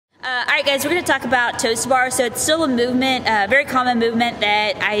Alright guys, we're going to talk about toes to bar. So it's still a movement, a very common movement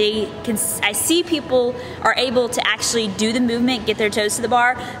that I see people are able to actually do the movement, get their toes to the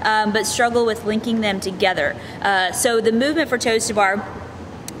bar, but struggle with linking them together. So the movement for toes to bar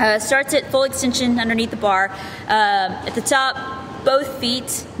starts at full extension underneath the bar. At the top, both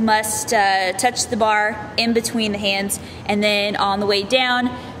feet must touch the bar in between the hands, and then on the way down,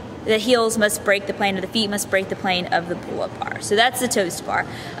 the heels must break the plane, or the feet must break the plane of the pull-up bar. So that's the toes to bar.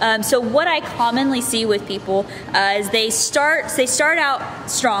 So what I commonly see with people is they start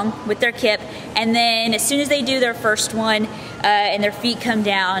out strong with their kip, and then as soon as they do their first one and their feet come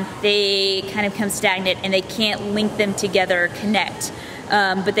down, they kind of become stagnant and they can't link them together or connect.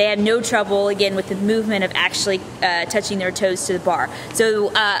 But they have no trouble, again, with the movement of actually touching their toes to the bar.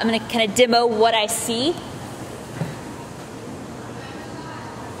 So I'm going to kind of demo what I see.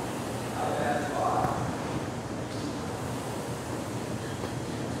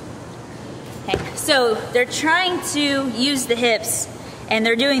 So they're trying to use the hips, and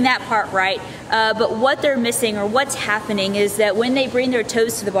they're doing that part right, but what they're missing, or what's happening, is that when they bring their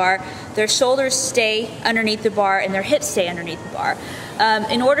toes to the bar, their shoulders stay underneath the bar and their hips stay underneath the bar.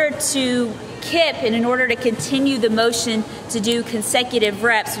 In order to kip, and in order to continue the motion to do consecutive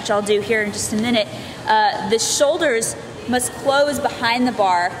reps, which I'll do here in just a minute, the shoulders must close behind the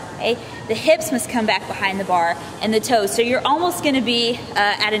bar, okay? The hips must come back behind the bar, and the toes. So you're almost going to be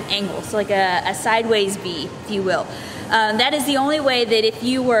at an angle, so like a sideways V, if you will. That is the only way that if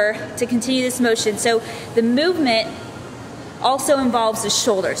you were to continue this motion. So the movement also involves the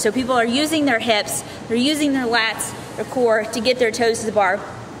shoulder. So people are using their hips, they're using their lats, their core to get their toes to the bar,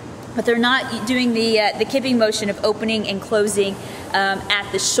 but they're not doing the kipping motion of opening and closing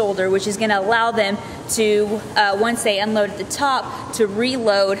at the shoulder, which is going to allow them to, once they unload at the top, to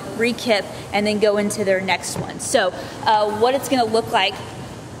reload, re-kip, and then go into their next one. So what it's going to look like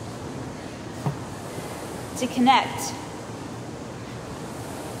to connect.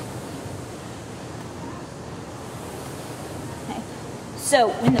 Okay. So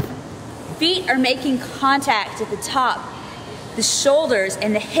when the feet are making contact at the top, the shoulders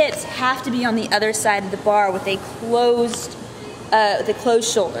and the hips have to be on the other side of the bar with a closed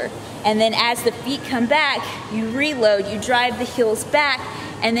shoulder. And then as the feet come back, you reload, you drive the heels back,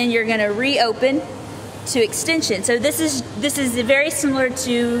 and then you're gonna reopen to extension. So this is very similar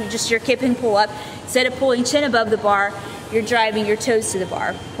to just your kip and pull up. Instead of pulling chin above the bar, you're driving your toes to the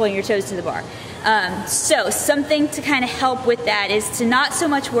bar, pulling your toes to the bar. So something to kind of help with that is to not so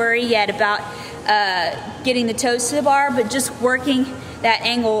much worry yet about getting the toes to the bar, but just working that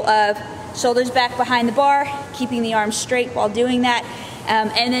angle of shoulders back behind the bar, keeping the arms straight while doing that,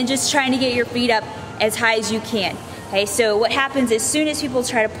 and then just trying to get your feet up as high as you can. Okay, so what happens as soon as people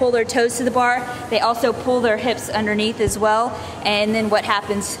try to pull their toes to the bar, they also pull their hips underneath as well, and then what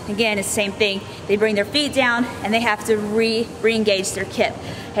happens again is the same thing. They bring their feet down and they have to re-engage their kip.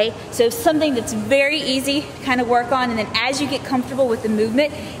 Okay, so something that's very easy to kind of work on, and then as you get comfortable with the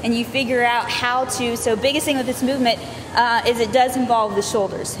movement and you figure out how to, so biggest thing with this movement is it does involve the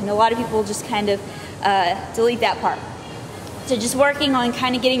shoulders, and a lot of people just kind of delete that part. So just working on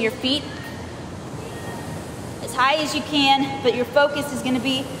kind of getting your feet as high as you can, but your focus is going to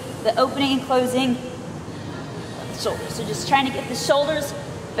be the opening and closing of the shoulders. So just trying to get the shoulders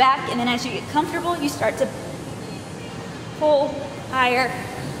back, and then as you get comfortable, you start to pull higher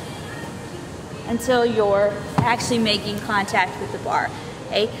until you're actually making contact with the bar.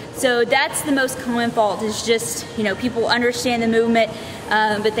 Okay? So that's the most common fault, is just, you know, people understand the movement,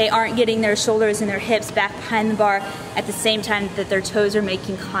 but they aren't getting their shoulders and their hips back behind the bar at the same time that their toes are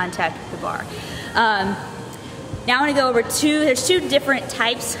making contact with the bar. Now I want to go over there's two different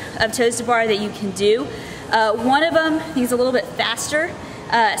types of toes to bar that you can do. One of them is a little bit faster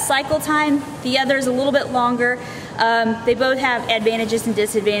cycle time, the other is a little bit longer. They both have advantages and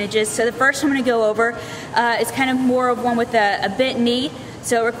disadvantages. So the first one I'm going to go over is kind of more of one with a bent knee.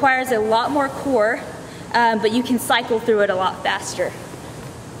 So it requires a lot more core, but you can cycle through it a lot faster.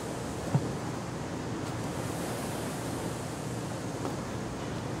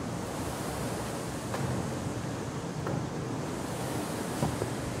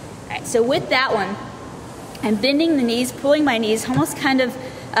 Alright, so with that one, I'm bending the knees, pulling my knees almost kind of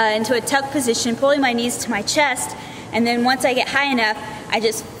into a tuck position, pulling my knees to my chest, and then once I get high enough, I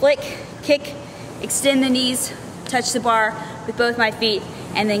just flick, kick, extend the knees, touch the bar with both my feet,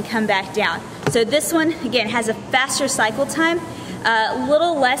 and then come back down. So this one, again, has a faster cycle time, a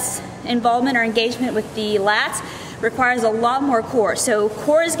little less involvement or engagement with the lats, requires a lot more core. So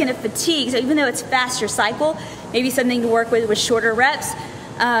core is going to fatigue, so even though it's faster cycle, maybe something to work with shorter reps,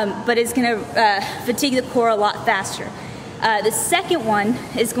 but it's going to fatigue the core a lot faster. The second one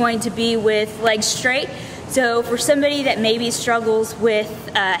is going to be with legs straight. So for somebody that maybe struggles with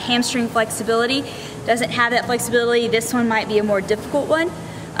hamstring flexibility, doesn't have that flexibility, this one might be a more difficult one.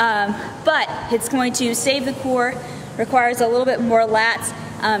 But it's going to save the core, requires a little bit more lats,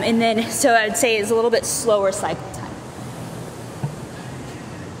 and then so I would say it's a little bit slower cycle time.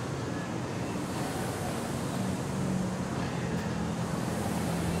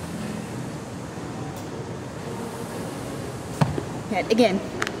 Again,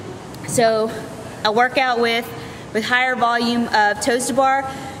 so a workout with higher volume of toes to bar,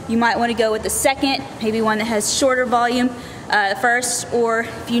 you might want to go with the second, maybe one that has shorter volume first, or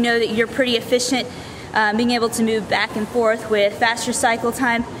if you know that you're pretty efficient, being able to move back and forth with faster cycle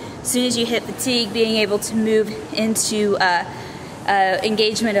time. As soon as you hit fatigue, being able to move into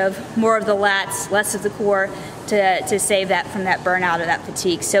engagement of more of the lats, less of the core, to save that from that burnout or that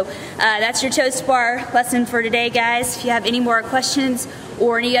fatigue. So that's your toes to bar lesson for today, guys. If you have any more questions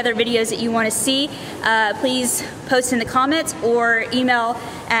or any other videos that you want to see, please post in the comments or email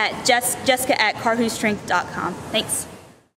at jessica@carhustrength.com. Thanks.